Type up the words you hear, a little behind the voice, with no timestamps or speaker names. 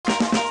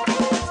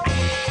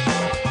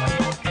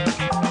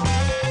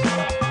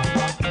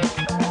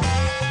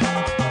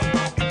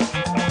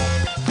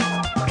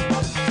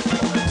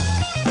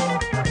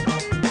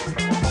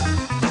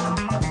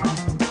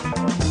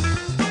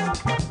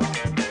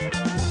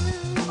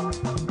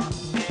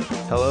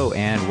Hello,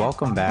 and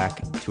welcome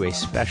back to a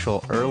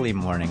special early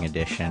morning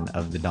edition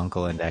of the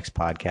Dunkel Index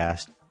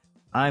podcast.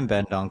 I'm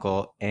Ben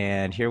Dunkel,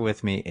 and here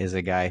with me is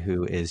a guy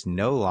who is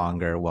no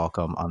longer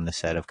welcome on the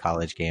set of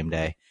College Game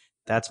Day.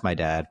 That's my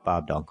dad,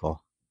 Bob Dunkel.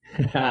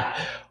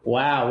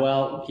 Wow.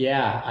 Well,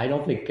 yeah, I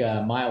don't think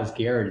Myles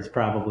Garrett is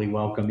probably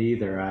welcome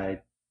either. I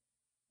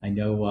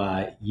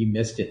know you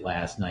missed it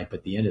last night,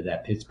 but the end of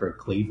that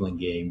Pittsburgh-Cleveland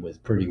game was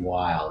pretty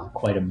wild.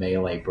 Quite a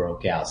melee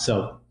broke out.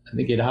 So I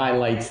think it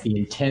highlights the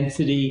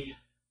intensity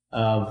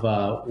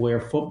of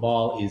where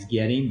football is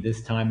getting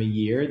this time of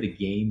year. The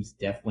games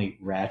definitely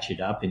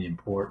ratchet up in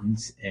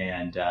importance,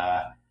 and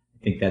I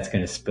think that's going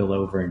to spill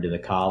over into the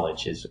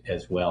college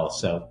as well.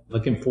 So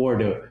looking forward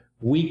to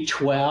Week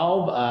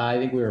 12. I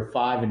think we were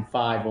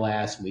 5-5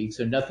 last week,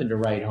 so nothing to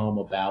write home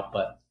about,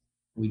 but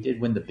we did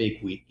win the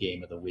big week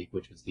game of the week,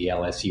 which was the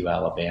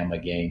LSU-Alabama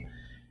game.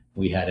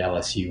 We had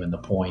LSU in the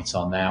points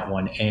on that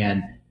one.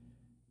 And,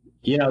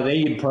 you know,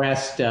 they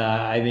impressed,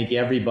 I think,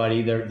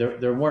 everybody.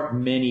 There weren't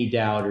many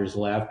doubters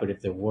left, but if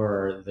there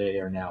were, they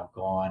are now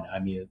gone. I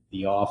mean,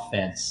 the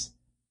offense,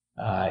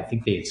 I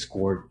think they had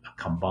scored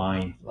a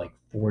combined like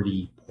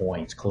 40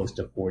 points, close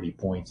to 40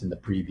 points in the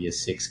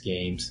previous 6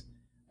 games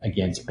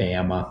against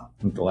Bama. I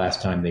think the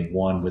last time they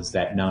won was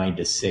that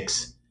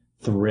 9-6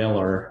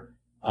 thriller.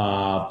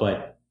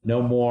 But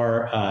no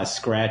more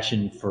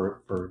scratching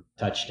for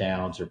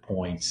touchdowns or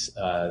points.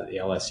 The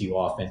LSU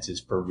offense is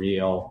for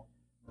real,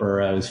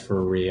 Burrow's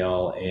for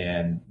real,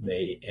 and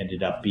they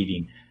ended up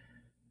beating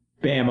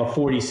Bama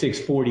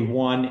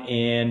 46-41.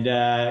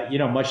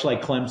 And, much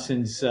like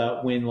Clemson's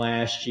win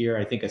last year,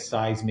 I think a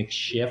seismic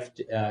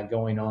shift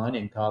going on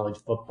in college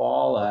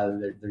football.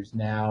 There's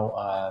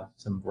now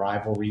some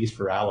rivalries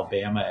for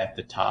Alabama at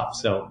the top.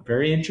 So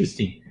very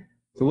interesting.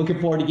 So looking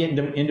forward to getting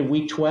into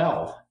Week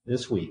 12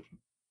 this week.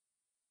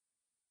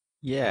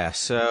 Yeah,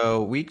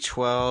 so Week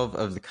 12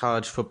 of the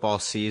college football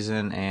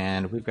season,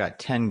 and we've got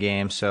 10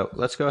 games. So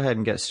let's go ahead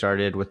and get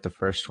started with the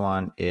first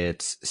one.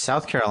 It's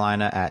South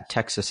Carolina at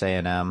Texas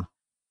A&M.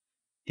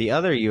 The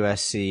other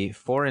USC,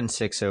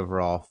 4-6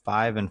 overall,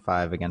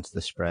 5-5 against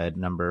the spread,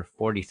 number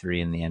 43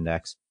 in the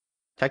index.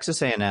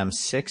 Texas A&M,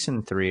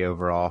 6-3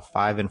 overall,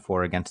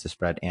 5-4 against the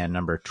spread, and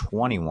number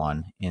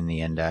 21 in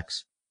the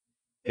index.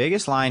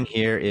 Biggest line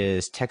here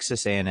is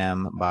Texas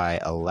A&M by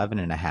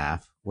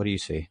 11.5. What do you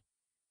see?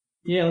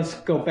 Yeah, let's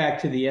go back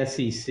to the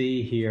SEC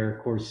here.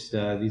 Of course,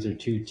 these are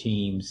two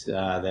teams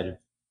that have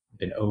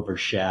been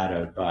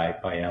overshadowed by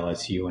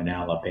LSU and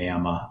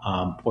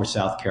Alabama. Poor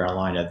South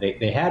Carolina.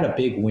 They had a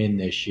big win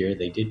this year.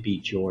 They did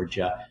beat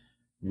Georgia,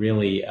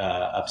 really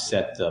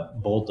upset the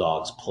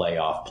Bulldogs'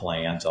 playoff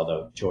plans,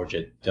 although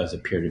Georgia does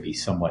appear to be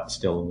somewhat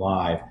still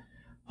alive.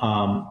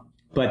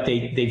 But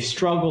they've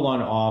struggled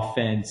on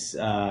offense.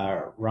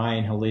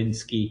 Ryan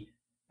Helinski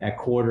at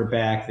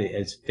quarterback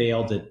has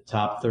failed at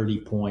top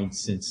 30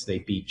 points since they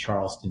beat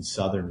Charleston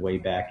Southern way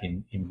back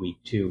in Week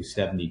 2,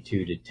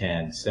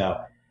 72-10. So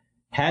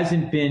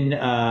hasn't been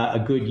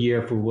a good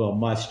year for Will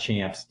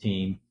Muschamp's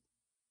team.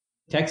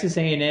 Texas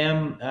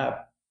A&M,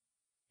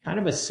 kind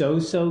of a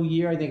so-so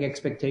year. I think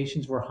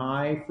expectations were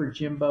high for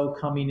Jimbo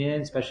coming in,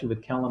 especially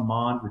with Kellen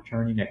Mond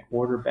returning at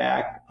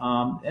quarterback.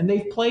 And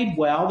they've played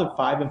well. They're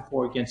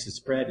 5-4 against the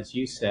spread, as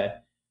you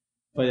said.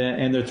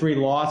 And their 3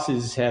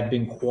 losses have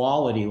been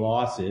quality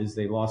losses.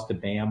 They lost to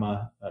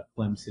Bama,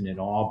 Clemson, and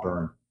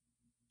Auburn.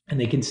 And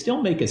they can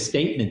still make a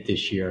statement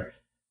this year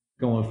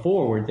going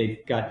forward.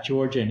 They've got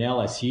Georgia and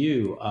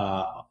LSU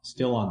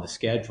still on the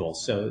schedule.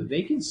 So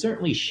they can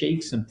certainly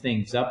shake some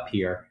things up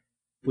here,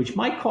 which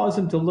might cause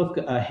them to look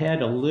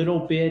ahead a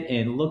little bit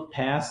and look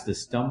past the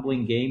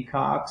stumbling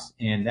Gamecocks.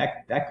 And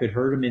that could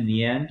hurt them in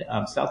the end.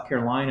 South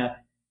Carolina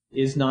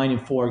is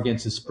 9-4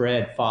 against the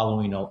spread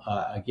following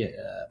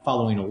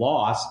a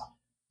loss.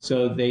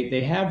 So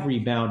they have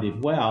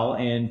rebounded well,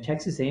 and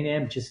Texas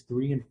A&M just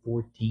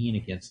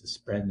 3-14 against the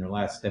spread in their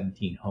last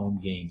 17 home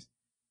games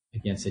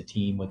against a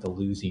team with a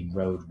losing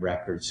road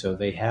record. So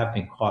they have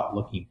been caught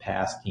looking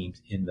past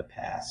teams in the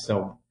past.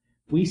 So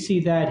we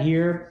see that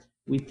here.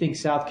 We think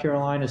South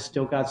Carolina's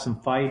still got some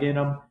fight in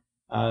them.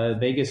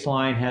 Vegas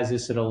line has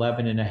this at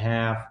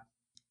 11.5.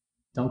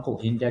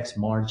 Dunkel index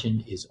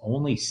margin is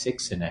only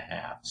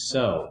 6.5.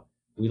 So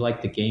we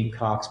like the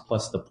Gamecocks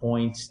plus the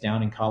points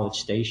down in College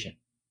Station.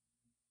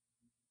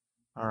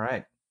 All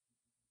right.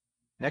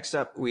 Next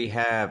up, we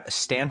have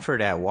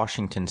Stanford at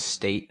Washington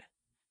State.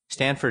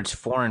 Stanford's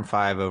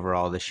 4-5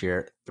 overall this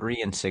year,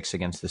 3-6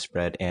 against the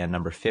spread, and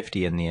number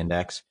 50 in the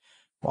index.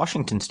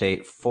 Washington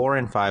State,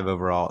 4-5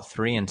 overall,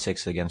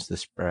 3-6 against the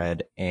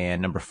spread,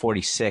 and number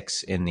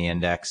 46 in the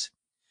index.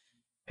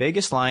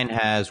 Vegas line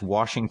has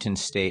Washington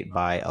State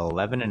by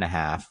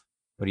 11.5.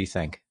 What do you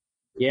think?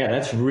 Yeah,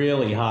 that's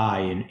really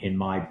high in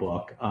my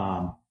book.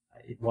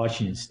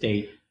 Washington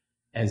State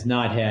has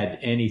not had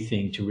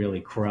anything to really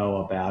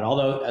crow about,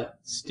 although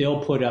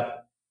still put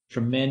up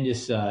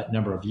tremendous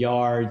number of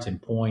yards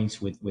and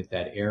points with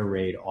that air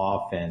raid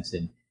offense.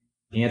 And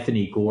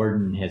Anthony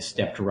Gordon has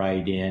stepped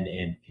right in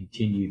and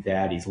continued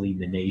that. He's leading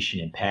the nation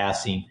in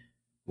passing.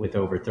 with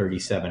over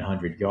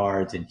 3,700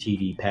 yards and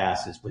TD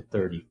passes with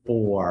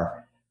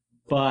 34.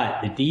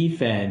 But the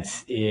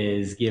defense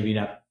is giving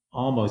up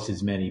almost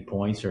as many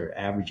points, or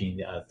averaging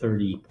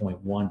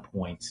 30.1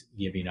 points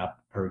giving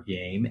up per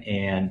game.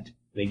 And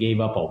they gave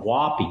up a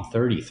whopping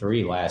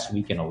 33 last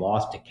week in a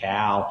loss to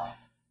Cal.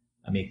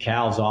 I mean,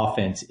 Cal's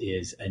offense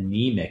is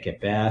anemic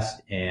at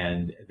best,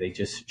 and they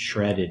just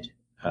shredded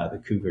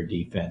the Cougar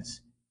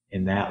defense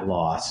in that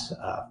loss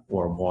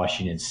for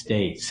Washington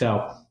State.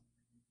 So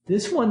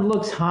this one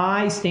looks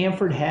high.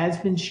 Stanford has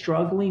been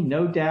struggling,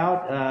 no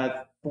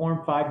doubt.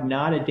 4-5,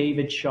 not a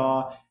David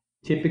Shaw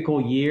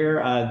typical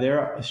year.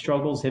 Their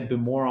struggles have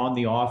been more on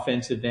the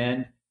offensive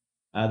end.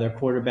 Their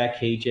quarterback,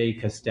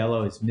 KJ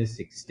Costello, has missed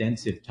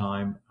extensive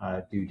time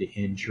due to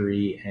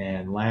injury.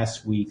 And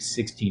last week's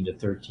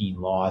 16-13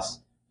 loss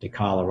to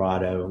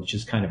Colorado was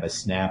just kind of a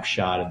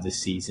snapshot of the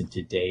season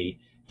to date.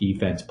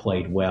 Defense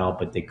played well,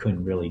 but they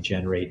couldn't really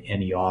generate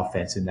any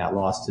offense in that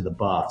loss to the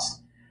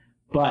Buffs.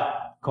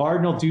 But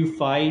Cardinal do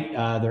fight.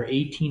 They're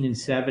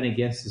 18-7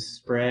 against the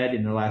spread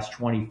in their last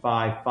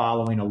 25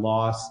 following a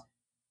loss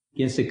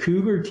against a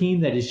Cougar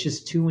team that is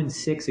just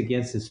 2-6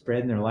 against the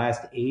spread in their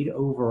last 8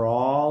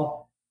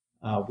 overall.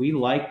 We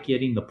like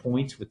getting the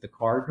points with the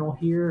Cardinal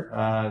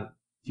here.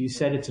 You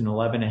said it's an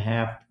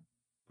 11.5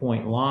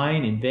 point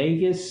line in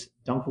Vegas.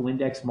 Dunkel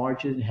Index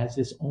margin has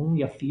this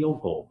only a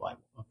field goal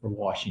for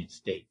Washington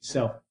State.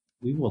 So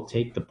we will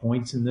take the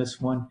points in this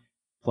one,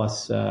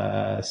 plus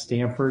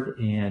Stanford,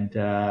 and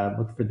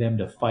look for them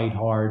to fight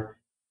hard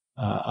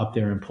up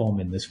there in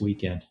Pullman this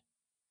weekend.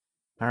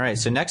 All right,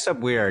 so next up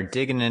we are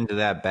digging into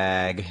that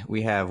bag.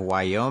 We have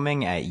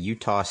Wyoming at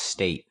Utah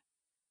State.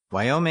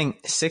 Wyoming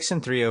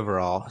 6-3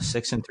 overall,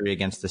 6-3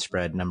 against the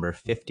spread, number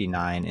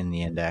 59 in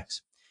the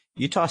index.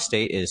 Utah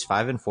State is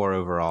 5-4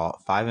 overall,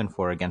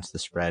 5-4 against the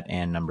spread,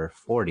 and number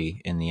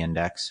 40 in the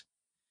index.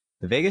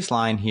 The Vegas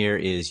line here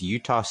is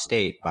Utah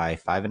State by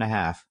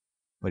 5.5.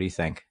 What do you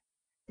think?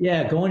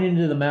 Yeah, going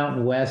into the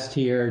Mountain West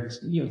here,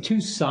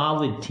 two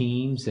solid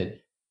teams that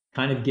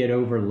kind of get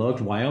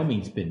overlooked.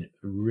 Wyoming's been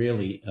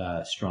really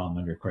strong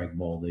under Craig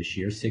Bowl this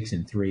year,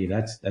 6-3.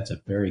 That's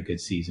a very good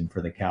season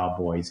for the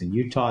Cowboys. And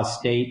Utah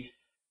State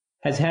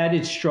has had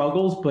its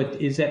struggles,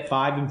 but is at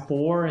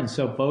 5-4, and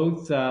so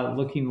both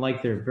looking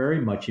like they're very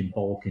much in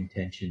bowl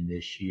contention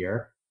this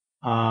year.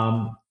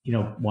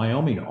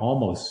 Wyoming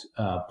almost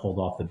pulled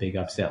off the big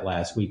upset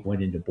last week,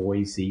 went into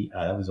Boise.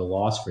 That was a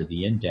loss for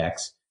the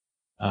index.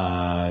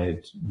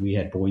 We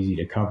had Boise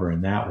to cover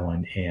in that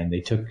one, and they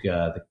took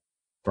the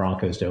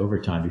Broncos to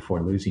overtime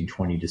before losing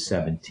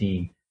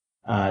 20-17.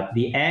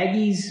 The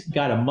Aggies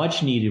got a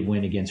much needed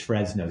win against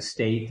Fresno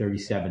State,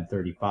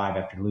 37-35,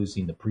 after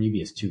losing the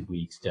previous 2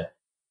 weeks to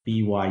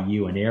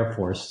BYU and Air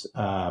Force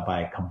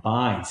by a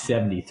combined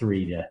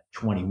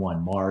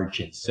 73-21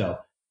 margin. So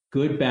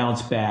good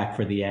bounce back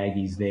for the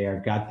Aggies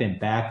there, got them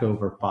back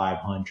over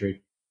 500.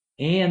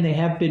 And they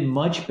have been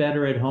much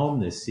better at home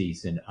this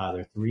season.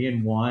 They're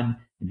 3-1,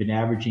 have been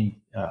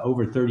averaging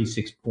over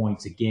 36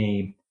 points a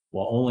game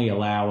while only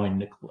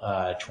allowing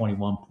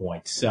 21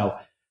 points. So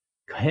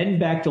heading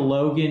back to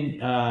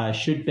Logan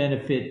should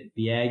benefit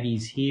the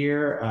Aggies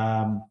here.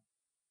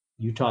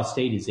 Utah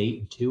State is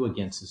 8-2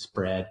 against the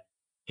spread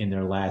in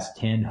their last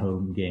 10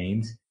 home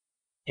games.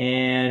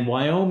 And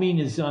Wyoming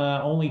is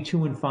only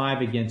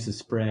 2-5 against the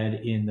spread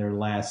in their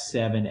last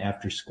 7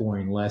 after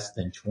scoring less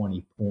than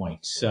 20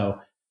 points. So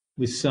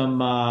with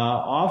some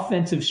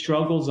offensive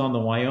struggles on the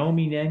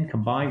Wyoming end,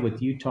 combined with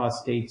Utah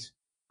State's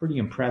pretty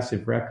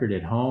impressive record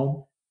at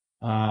home,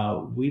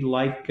 we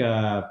like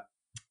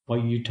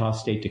Utah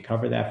State to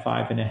cover that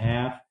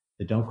 5.5.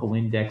 The Dunkel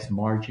Index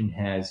margin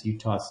has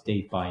Utah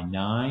State by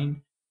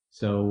 9.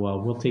 So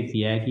we'll take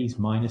the Aggies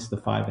minus the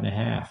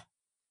 5.5.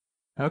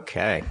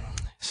 Okay.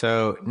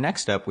 So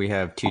next up, we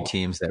have two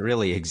teams that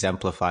really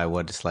exemplify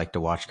what it's like to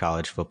watch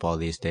college football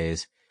these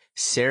days.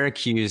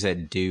 Syracuse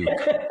at Duke.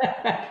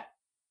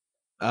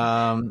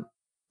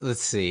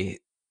 Let's see.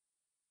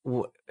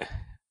 What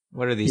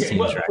are these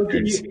teams'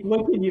 records?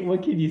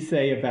 What can you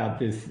say about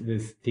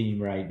this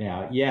team right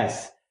now?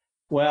 Yes.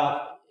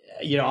 Well,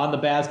 on the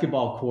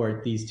basketball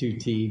court, these two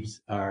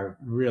teams are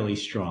really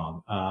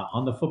strong.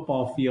 On the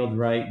football field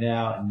right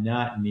now,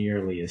 not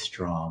nearly as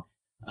strong.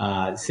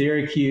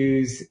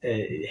 Syracuse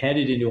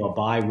headed into a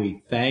bye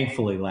week,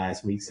 thankfully,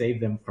 last week,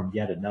 saved them from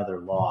yet another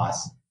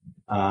loss.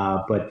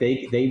 But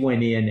they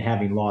went in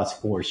having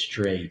lost 4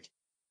 straight.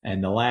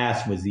 And the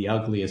last was the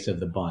ugliest of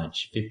the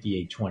bunch,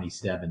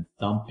 58-27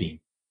 thumping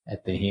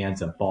at the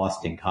hands of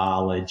Boston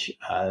College.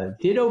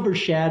 Did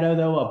overshadow,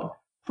 though, a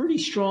pretty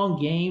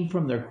strong game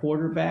from their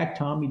quarterback,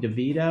 Tommy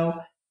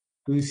DeVito,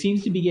 who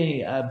seems to be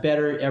getting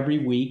better every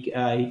week.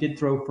 He did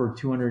throw for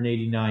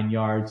 289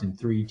 yards and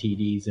 3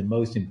 TDs, and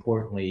most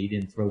importantly, he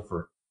didn't throw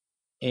for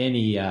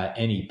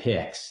any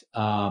picks.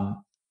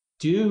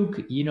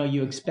 Duke,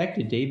 you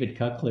expected David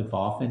Cutcliffe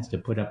offense to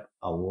put up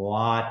a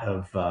lot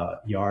of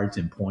yards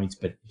and points,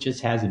 but it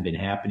just hasn't been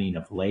happening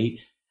of late.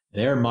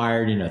 They're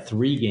mired in a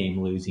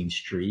 3-game losing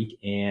streak,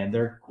 and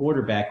their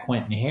quarterback,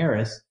 Quentin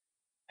Harris,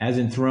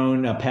 Hasn't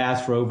thrown a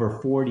pass for over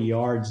 40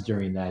 yards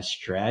during that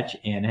stretch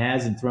and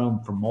hasn't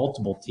thrown for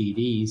multiple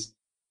TDs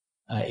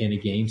in a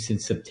game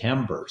since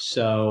September.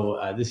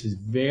 So this is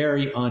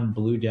very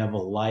un-Blue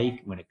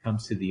Devil-like when it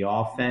comes to the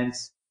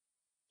offense.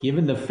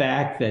 Given the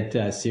fact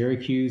that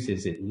Syracuse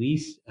is at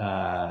least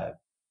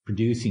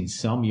producing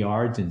some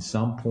yards and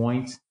some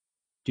points,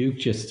 Duke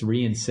just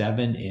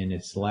 3-7 in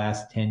its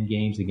last 10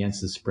 games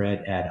against the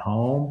spread at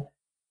home.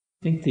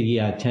 I think the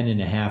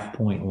 10.5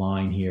 point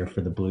line here for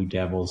the Blue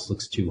Devils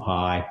looks too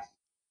high.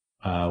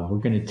 We're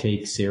going to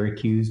take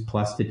Syracuse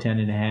plus the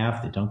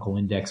 10.5. The Dunkel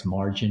Index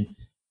margin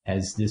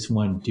has this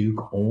one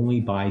Duke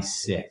only by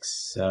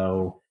 6.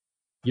 So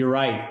you're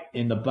right.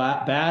 In the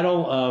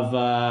battle of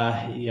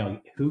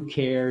who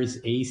cares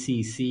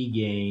ACC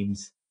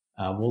games,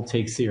 we'll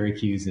take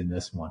Syracuse in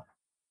this one.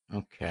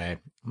 Okay,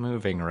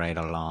 moving right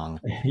along.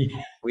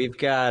 We've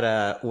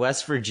got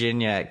West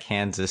Virginia at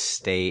Kansas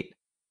State.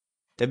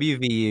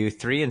 WVU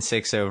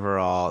 3-6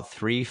 overall,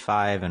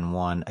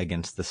 3-5-1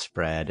 against the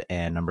spread,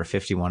 and number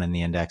 51 in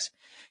the index.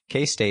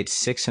 K-State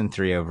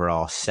 6-3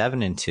 overall,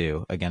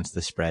 7-2 against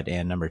the spread,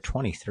 and number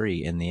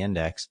 23 in the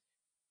index.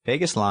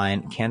 Vegas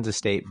line, Kansas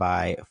State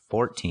by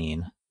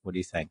 14. What do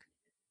you think?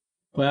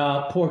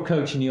 Well, poor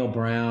coach Neil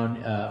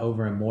Brown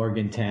over in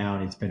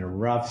Morgantown. It's been a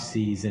rough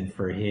season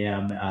for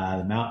him.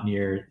 The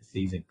Mountaineer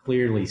season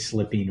clearly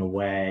slipping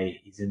away.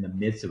 He's in the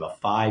midst of a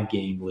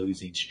 5-game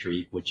losing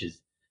streak, which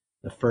is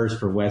the first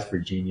for West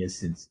Virginia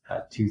since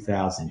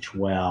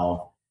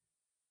 2012.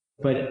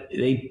 But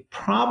they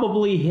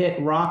probably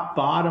hit rock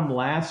bottom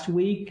last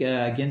week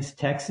against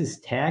Texas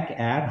Tech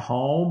at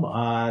home.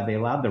 They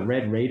allowed the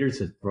Red Raiders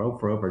to throw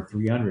for over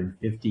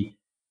 350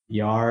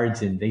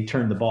 yards, and they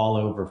turned the ball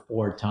over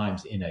 4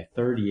 times in a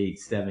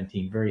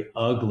 38-17, very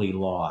ugly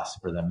loss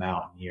for the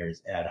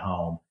Mountaineers at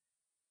home.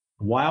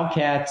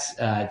 Wildcats,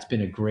 it's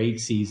been a great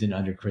season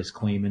under Chris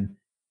Kleeman.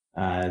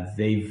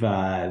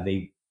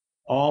 They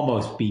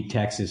almost beat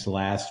Texas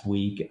last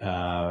week.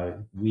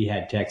 We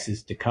had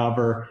Texas to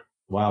cover.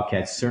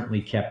 Wildcats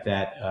certainly kept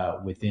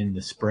that within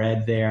the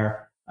spread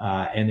there,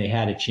 and they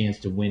had a chance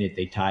to win it.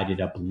 They tied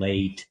it up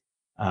late,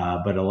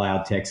 but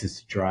allowed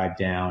Texas to drive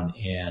down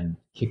and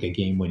kick a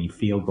game-winning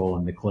field goal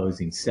in the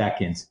closing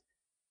seconds.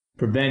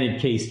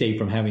 Prevented K-State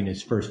from having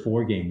its first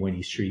 4-game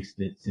winning streak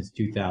since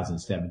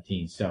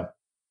 2017. So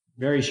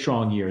very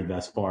strong year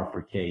thus far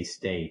for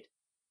K-State.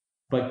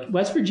 But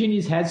West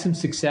Virginia's had some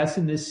success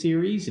in this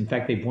series. In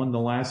fact, they've won the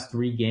last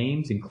 3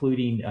 games,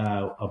 including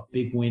a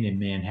big win in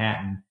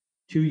Manhattan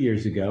 2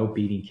 years ago,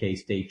 beating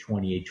K-State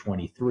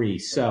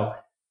 28-23. So I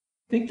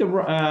think the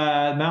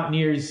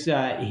Mountaineers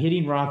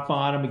hitting rock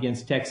bottom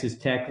against Texas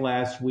Tech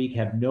last week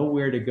have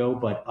nowhere to go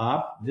but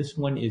up. This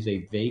one is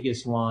a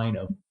Vegas line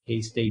of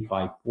K-State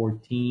by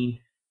 14.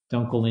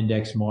 Dunkel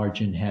Index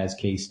margin has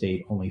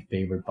K-State only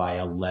favored by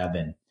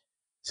 11.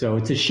 So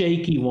it's a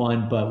shaky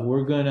one, but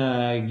we're going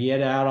to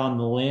get out on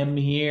the limb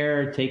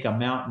here, take a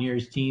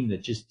Mountaineers team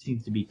that just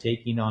seems to be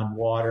taking on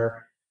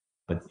water,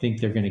 but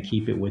think they're going to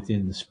keep it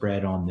within the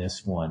spread on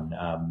this one.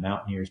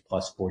 Mountaineers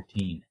plus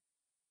 14.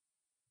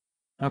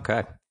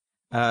 Okay.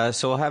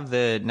 So we'll have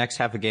the next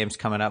half of games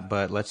coming up,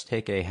 but let's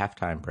take a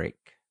halftime break.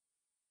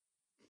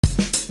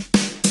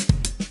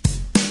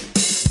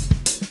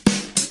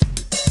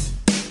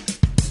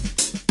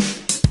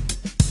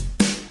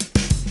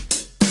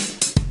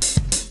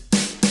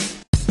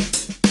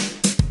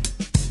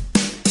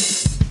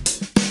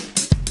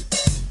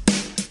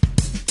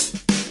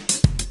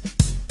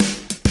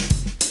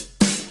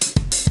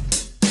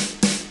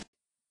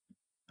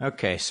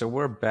 Okay, so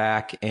we're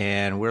back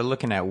and we're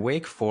looking at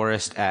Wake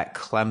Forest at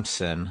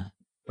Clemson.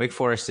 Wake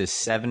Forest is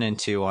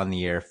 7-2 on the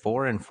year,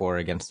 4-4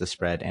 against the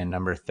spread, and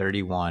number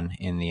 31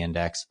 in the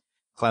index.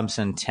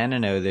 Clemson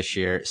 10-0 this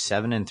year,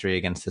 7-3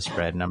 against the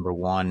spread, number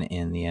 1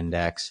 in the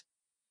index.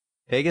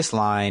 Vegas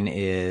line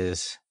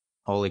is,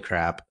 holy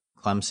crap,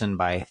 Clemson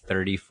by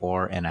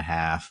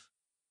 34.5.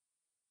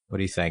 What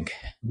do you think?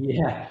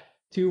 Yeah.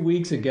 2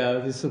 weeks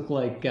ago, this looked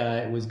like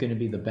it was going to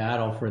be the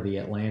battle for the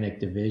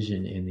Atlantic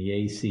Division in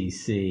the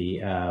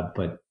ACC,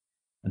 but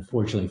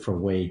unfortunately for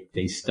Wake,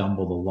 they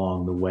stumbled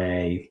along the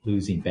way,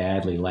 losing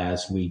badly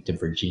last week to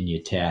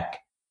Virginia Tech,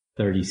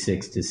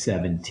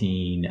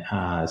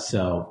 36-17.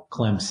 So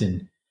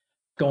Clemson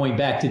going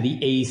back to the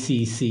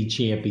ACC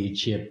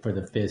championship for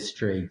the 5th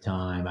straight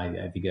time.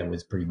 I think that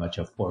was pretty much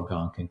a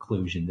foregone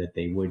conclusion that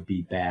they would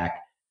be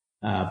back,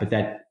 but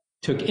that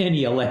took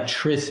any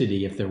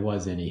electricity, if there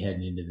was any,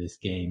 heading into this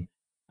game,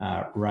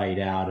 right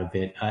out of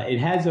it. It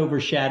has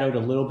overshadowed a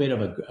little bit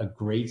of a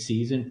great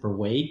season for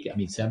Wake. I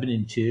mean,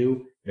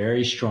 7-2,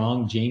 very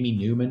strong. Jamie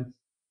Newman,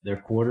 their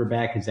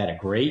quarterback, has had a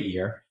great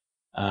year.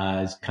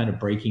 Is kind of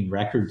breaking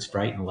records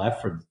right and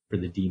left for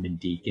the Demon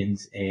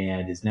Deacons,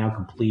 and has now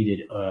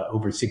completed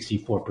over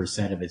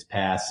 64% of his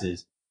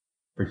passes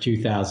for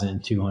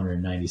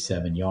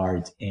 2,297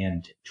 yards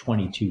and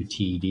 22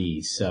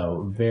 TDs.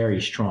 So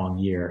very strong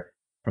year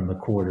from the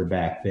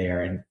quarterback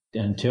there. And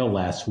until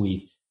last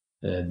week,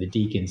 the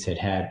Deacons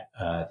had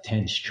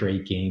 10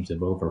 straight games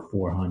of over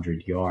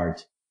 400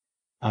 yards.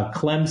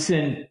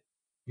 Clemson,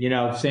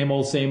 same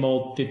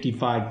old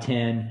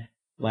 55-10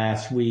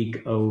 last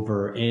week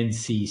over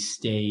NC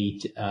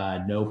State.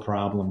 No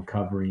problem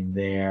covering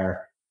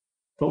there.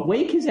 But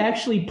Wake has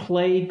actually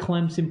played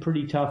Clemson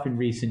pretty tough in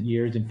recent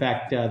years. In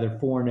fact, they're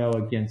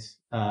 4-0 against,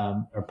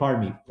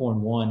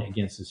 4-1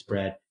 against the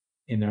spread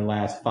in their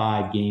last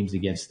 5 games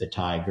against the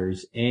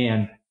Tigers.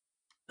 And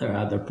they're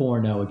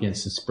 4-0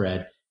 against the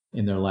spread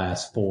in their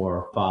last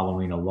 4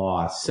 following a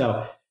loss.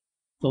 So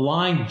the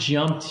line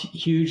jumped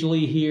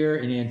hugely here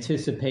in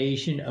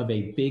anticipation of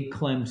a big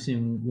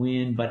Clemson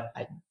win, but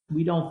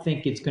we don't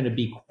think it's going to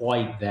be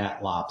quite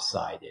that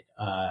lopsided.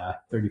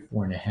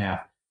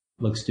 34.5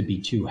 looks to be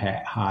too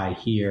high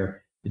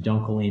here. The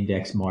Dunkel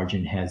Index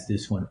margin has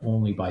this one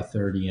only by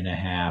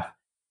 30.5.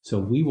 So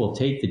we will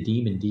take the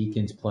Demon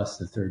Deacons plus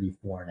the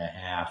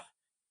 34.5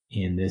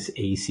 in this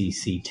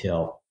ACC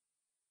tilt.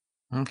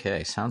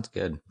 Okay, sounds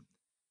good.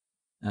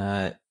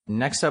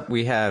 Next up,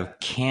 we have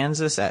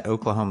Kansas at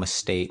Oklahoma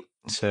State.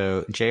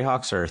 So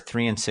Jayhawks are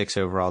 3-6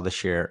 overall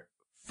this year,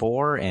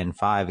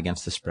 4-5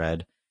 against the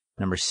spread,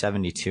 number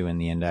 72 in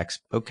the index.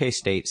 OK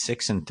State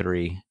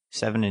 6-3,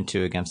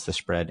 7-2 against the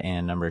spread,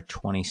 and number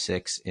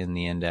 26 in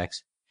the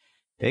index.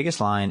 Vegas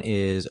line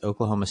is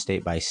Oklahoma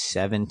State by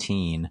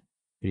 17.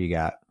 Who do you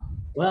got?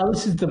 Well,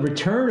 this is the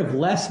return of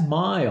Les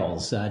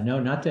Miles. No,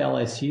 not to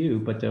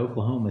LSU, but to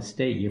Oklahoma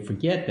State. You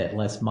forget that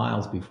Les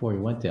Miles, before he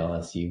went to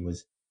LSU,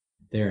 was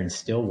there in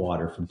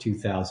Stillwater from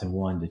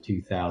 2001 to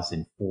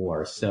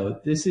 2004.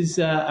 So this is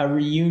a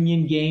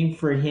reunion game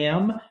for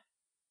him.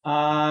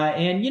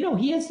 And,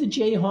 he has the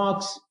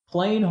Jayhawks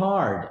playing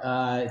hard.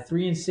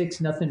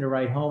 3-6, nothing to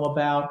write home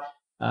about.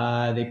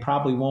 They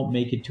probably won't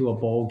make it to a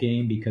bowl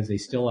game because they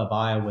still have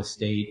Iowa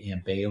State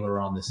and Baylor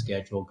on the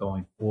schedule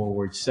going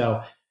forward.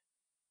 So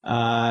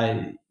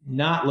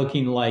not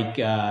looking like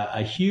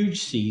a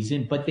huge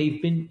season, but they've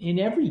been in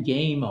every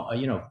game,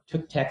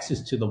 took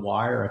Texas to the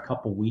wire a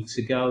couple weeks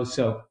ago.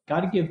 So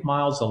got to give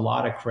Miles a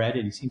lot of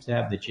credit. He seems to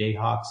have the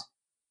Jayhawks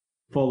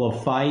full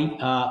of fight.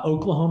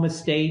 Oklahoma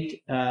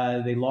State,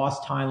 they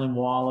lost Tylan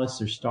Wallace,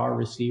 their star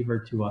receiver,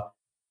 to a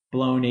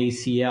blown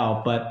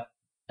ACL. But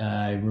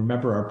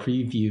remember our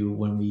preview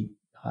when we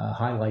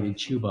highlighted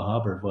Chuba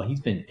Hubbard. Well,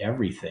 he's been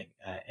everything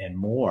and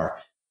more.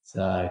 It's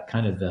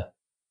kind of the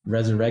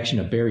resurrection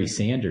of Barry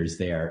Sanders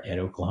there at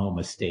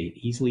Oklahoma State.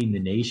 He's leading the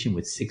nation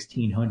with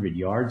 1,600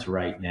 yards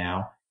right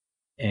now.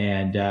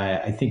 And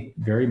I think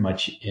very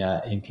much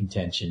in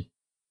contention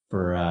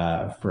for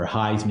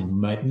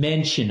Heisman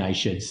mention, I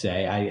should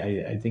say.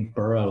 I think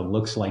Burrow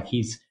looks like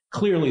he's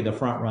clearly the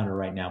front runner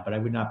right now, but I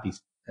would not be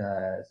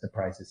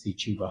surprised to see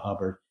Chuba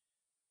Hubbard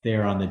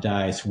there on the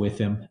dais with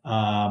him.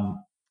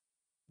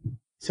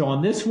 So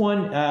on this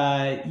one,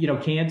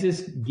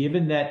 Kansas,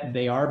 given that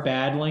they are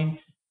battling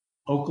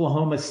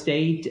Oklahoma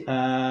State,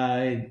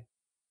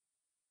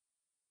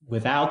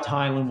 without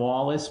Tylan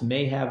Wallace,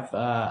 may have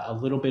a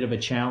little bit of a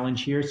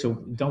challenge here. So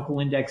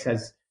Dunkel Index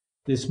has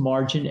this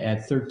margin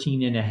at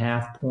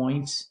 13.5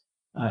 points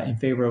in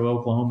favor of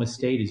Oklahoma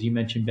State. As you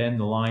mentioned, Ben,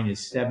 the line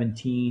is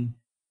 17.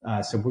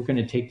 So we're going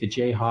to take the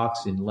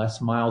Jayhawks in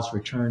Les Miles'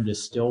 return to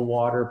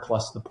Stillwater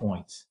plus the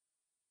points.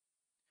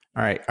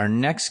 All right, our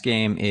next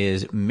game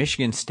is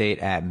Michigan State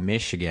at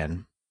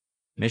Michigan.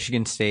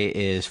 Michigan State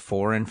is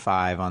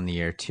 4-5 on the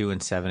year,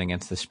 2-7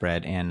 against the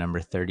spread, and number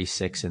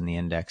 36 in the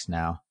index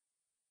now.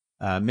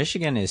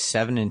 Michigan is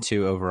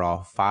 7-2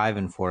 overall,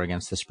 5-4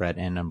 against the spread,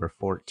 and number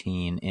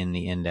 14 in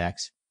the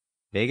index.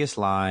 Vegas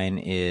line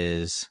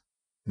is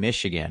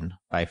Michigan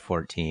by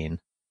 14.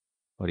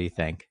 What do you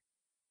think?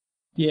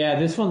 Yeah,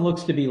 this one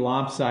looks to be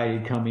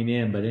lopsided coming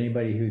in, but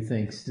anybody who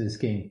thinks this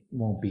game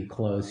won't be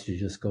close should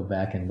just go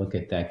back and look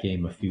at that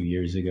game a few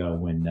years ago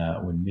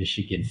when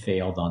Michigan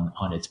failed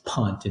on its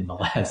punt in the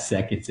last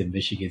seconds and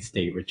Michigan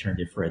State returned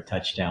it for a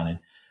touchdown and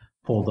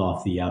pulled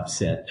off the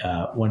upset.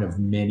 One of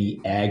many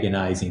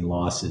agonizing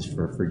losses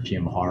for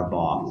Jim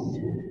Harbaugh.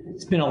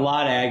 It's been a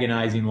lot of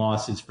agonizing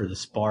losses for the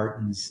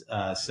Spartans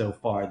so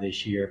far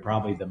this year.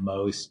 Probably the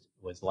most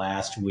was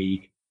last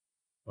week.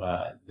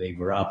 They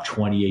were up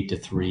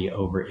 28-3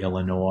 over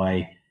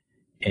Illinois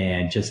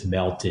and just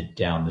melted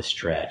down the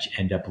stretch.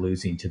 End up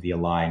losing to the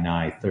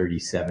Illini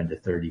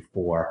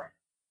 37-34.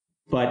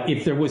 But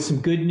if there was some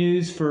good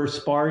news for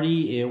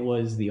Sparty, it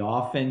was the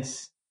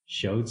offense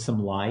showed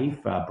some life.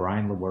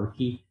 Brian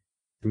Lewerke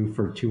threw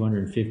for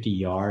 250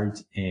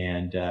 yards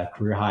and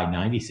career high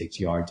 96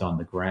 yards on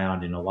the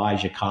ground. And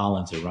Elijah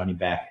Collins, a running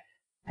back,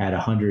 had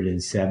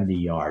 170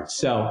 yards.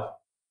 So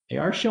they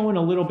are showing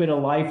a little bit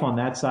of life on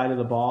that side of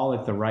the ball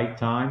at the right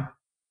time.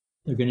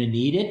 They're going to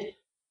need it.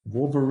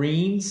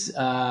 Wolverines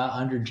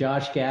under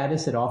Josh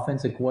Gaddis at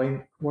offensive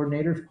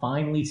coordinator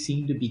finally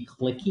seem to be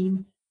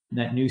clicking in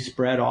that new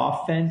spread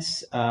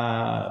offense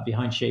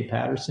behind Shea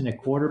Patterson at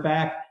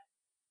quarterback.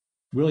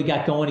 Really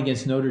got going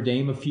against Notre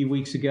Dame a few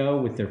weeks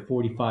ago with their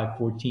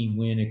 45-14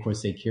 win. Of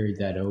course, they carried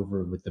that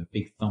over with the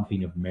big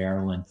thumping of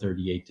Maryland,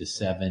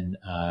 38-7.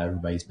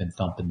 Everybody's been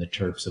thumping the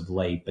Terps of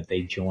late, but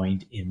they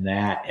joined in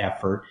that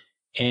effort.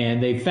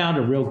 And they found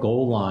a real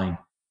goal line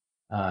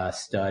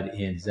stud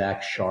in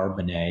Zach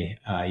Charbonnet.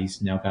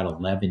 He's now got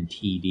 11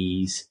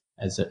 TDs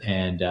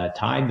and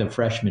tied the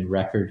freshman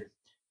record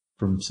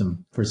for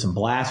some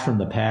blasts from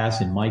the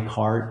past in Mike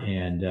Hart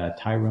and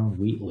Tyrone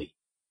Wheatley.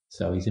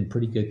 So he's in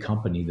pretty good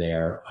company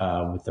there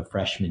with the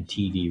freshman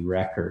TD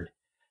record.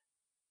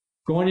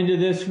 Going into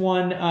this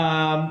one,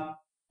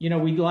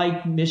 we'd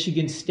like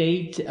Michigan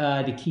State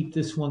to keep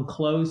this one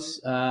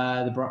close.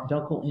 The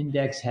Dunkel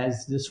Index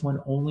has this one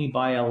only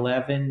by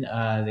 11.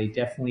 They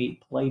definitely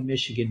play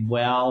Michigan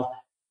well.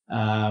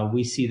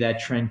 We see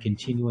that trend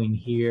continuing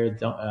here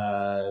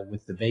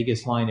with the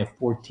Vegas line at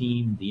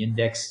 14, the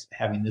index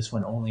having this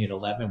one only at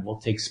 11. We'll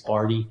take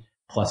Sparty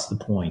plus the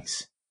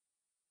points.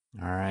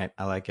 All right,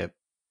 I like it.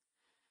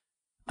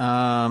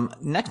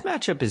 Next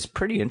matchup is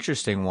pretty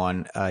interesting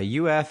one.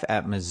 UF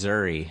at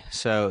Missouri.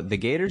 So the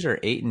Gators are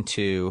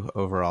 8-2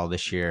 overall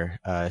this year,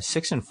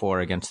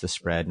 6-4 against the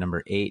spread,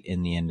 number 8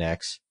 in the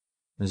index.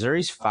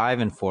 Missouri's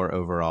 5-4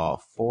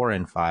 overall,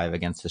 4-5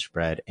 against the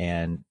spread,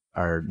 and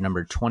are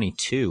number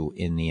 22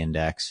 in the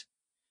index.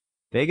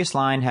 Vegas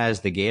line has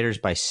the Gators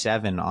by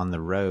 7 on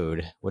the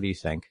road. What do you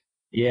think?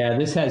 Yeah,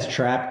 this has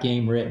trap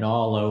game written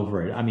all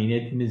over it. I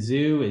mean,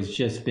 Mizzou has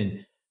just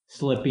been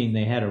slipping.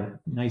 They had a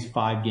nice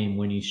 5-game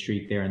winning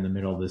streak there in the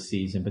middle of the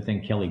season, but then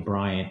Kelly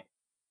Bryant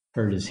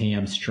hurt his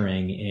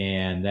hamstring,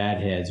 and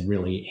that has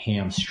really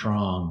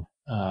hamstrung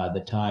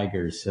the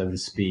Tigers, so to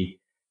speak.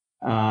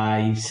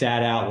 He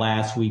sat out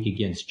last week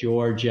against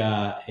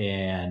Georgia,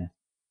 and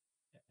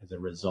as a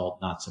result,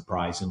 not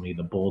surprisingly,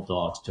 the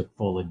Bulldogs took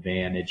full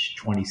advantage,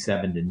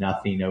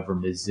 27-0 over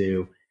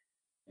Mizzou,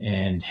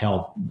 and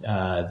held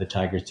the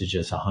Tigers to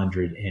just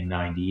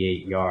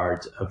 198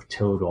 yards of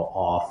total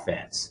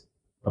offense.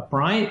 But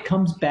Bryant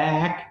comes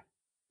back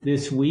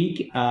this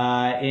week,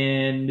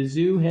 and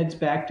Mizzou heads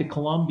back to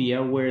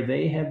Columbia, where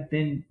they have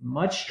been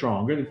much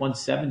stronger. They've won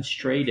 7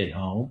 straight at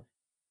home,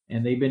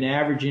 and they've been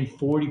averaging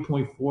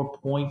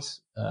 40.4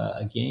 points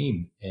a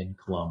game in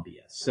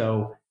Columbia.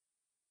 So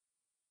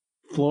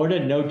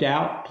Florida, no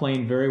doubt,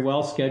 playing very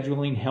well.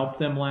 Scheduling helped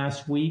them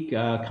last week,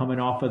 coming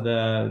off of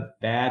the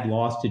bad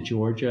loss to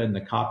Georgia in the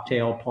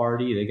cocktail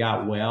party. They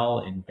got well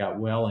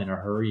in a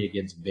hurry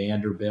against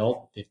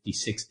Vanderbilt,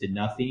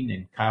 56-0.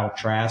 And Kyle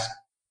Trask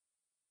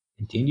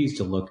continues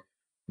to look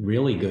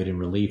really good in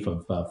relief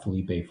of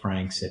Felipe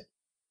Franks at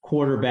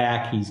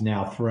quarterback. He's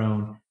now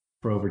thrown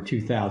for over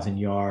 2,000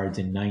 yards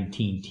and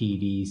 19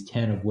 TDs,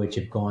 10 of which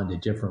have gone to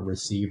different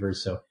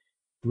receivers. So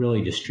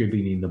really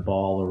distributing the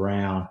ball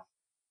around.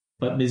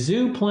 But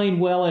Mizzou playing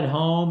well at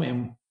home,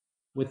 and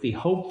with the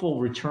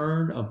hopeful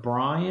return of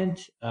Bryant,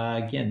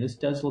 again, this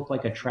does look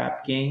like a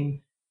trap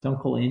game.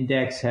 Dunkel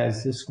Index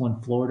has this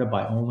one Florida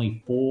by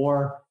only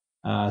 4.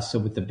 So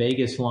with the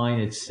Vegas line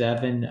at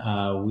 7,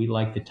 we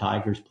like the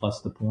Tigers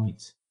plus the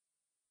points.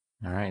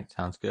 All right,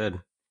 sounds good.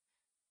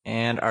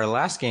 And our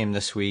last game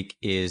this week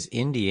is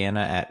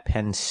Indiana at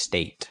Penn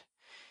State.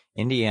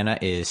 Indiana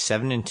is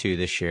 7-2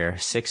 this year,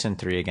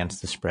 6-3 against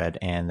the spread,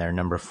 and they're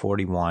number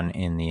 41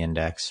 in the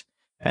index.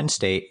 Penn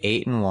State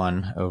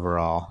 8-1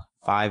 overall,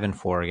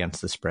 5-4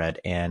 against the spread,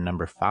 and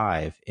number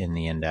 5 in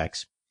the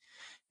index.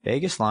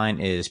 Vegas line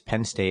is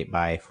Penn State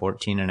by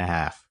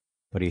 14.5.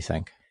 What do you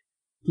think?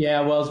 Yeah,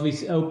 well, as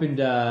we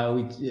opened,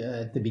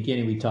 at the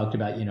beginning, we talked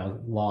about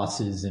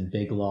losses and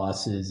big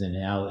losses and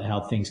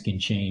how things can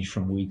change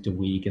from week to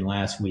week. And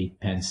last week,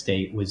 Penn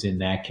State was in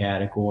that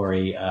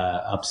category,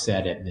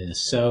 upset at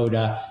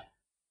Minnesota.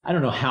 I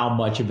don't know how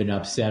much of an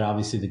upset.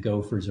 Obviously, the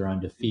Gophers are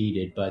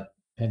undefeated, but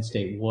Penn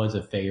State was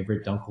a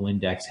favorite. Dunkel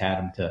Index had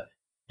them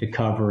to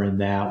cover in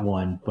that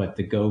one, but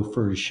the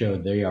Gophers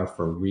showed they are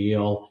for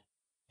real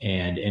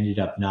and ended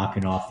up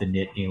knocking off the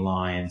Nittany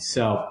Lions.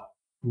 So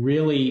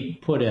really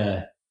put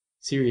a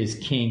serious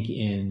kink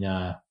in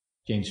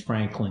James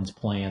Franklin's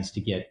plans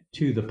to get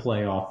to the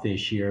playoff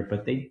this year,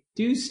 but they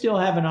do still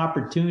have an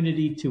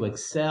opportunity to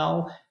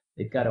excel.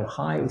 They've got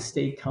Ohio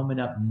State coming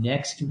up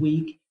next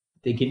week.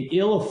 They can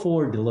ill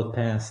afford to look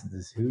past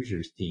this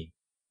Hoosiers team.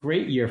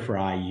 Great year for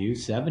IU,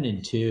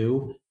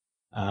 7-2,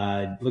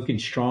 looking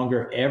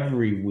stronger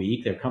every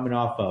week. They're coming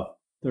off a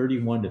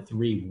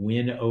 31-3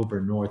 win over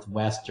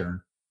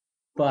Northwestern,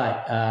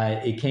 but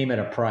it came at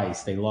a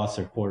price. They lost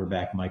their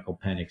quarterback, Michael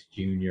Penix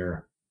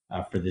Jr.,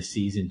 for the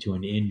season to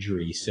an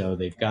injury. So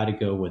they've got to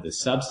go with a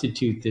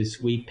substitute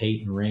this week,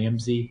 Peyton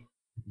Ramsey,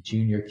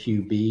 junior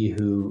QB,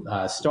 who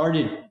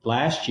started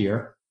last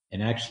year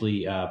and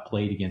actually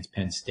played against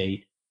Penn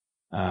State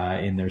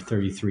in their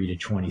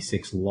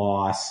 33-26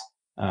 loss.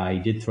 He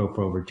did throw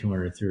for over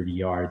 230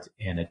 yards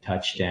and a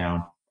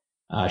touchdown.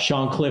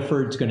 Sean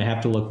Clifford's going to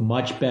have to look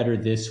much better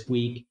this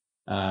week.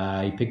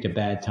 He picked a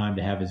bad time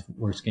to have his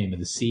worst game of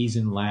the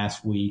season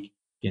last week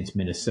against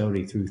Minnesota.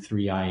 He threw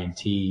 3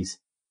 INTs,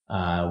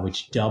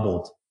 which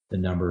doubled the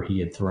number he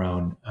had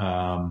thrown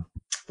on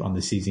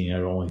the season. He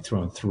had only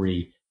thrown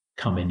 3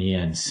 coming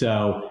in.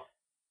 So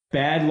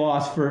bad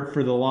loss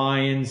for the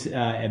Lions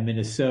at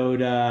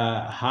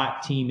Minnesota,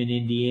 hot team in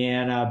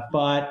Indiana,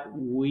 but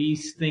we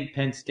think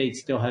Penn State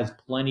still has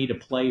plenty to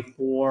play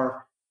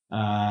for.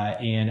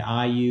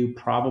 And IU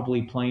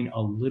probably playing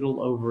a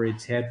little over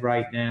its head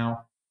right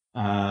now.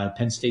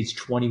 Penn State's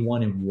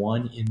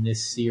 21-1 in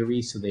this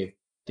series, so they've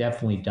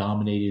definitely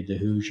dominated the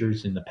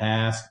Hoosiers in the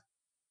past.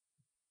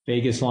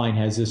 Vegas line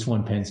has this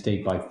one, Penn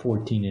State by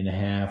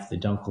 14.5. The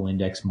Dunkel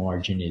Index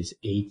margin is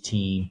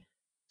 18.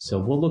 So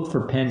we'll look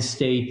for Penn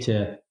State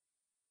to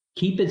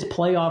keep its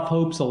playoff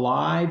hopes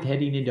alive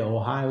heading into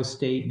Ohio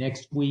State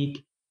next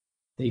week.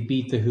 They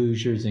beat the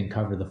Hoosiers and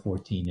cover the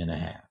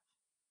 14.5.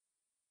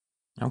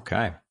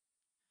 Okay.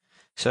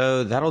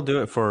 So that'll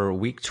do it for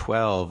week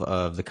 12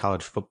 of the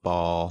college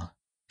football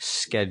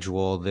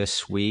schedule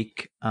this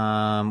week.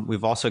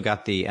 We've also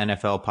got the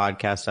NFL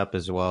podcast up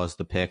as well as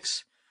the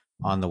picks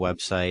on the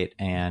website,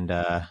 and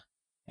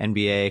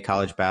NBA,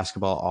 college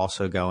basketball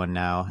also going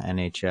now,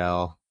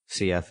 NHL,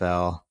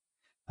 CFL.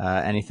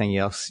 Anything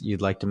else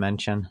you'd like to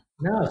mention?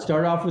 No,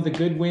 start off with a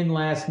good win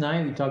last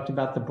night. We talked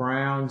about the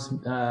Browns,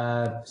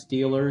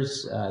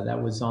 Steelers.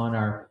 That was on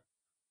our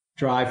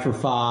Drive for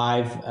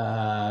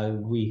Five.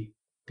 We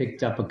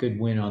picked up a good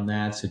win on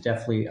that. So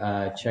definitely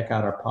check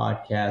out our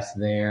podcast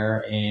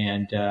there.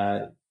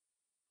 And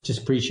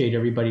just appreciate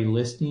everybody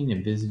listening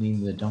and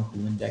visiting the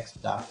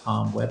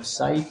dunkelindex.com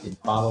website, and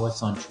follow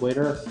us on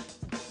Twitter.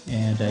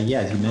 And yeah,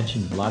 as you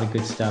mentioned, a lot of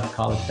good stuff.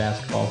 College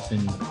basketball's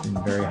been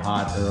very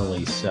hot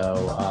early.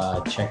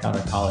 So check out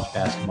our college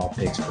basketball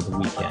picks for the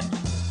weekend.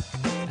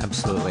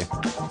 Absolutely.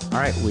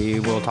 All right. We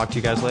will talk to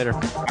you guys later.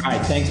 All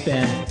right. Thanks,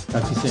 Ben.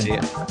 Talk to you soon. See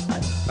ya.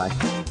 Bye.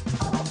 Bye.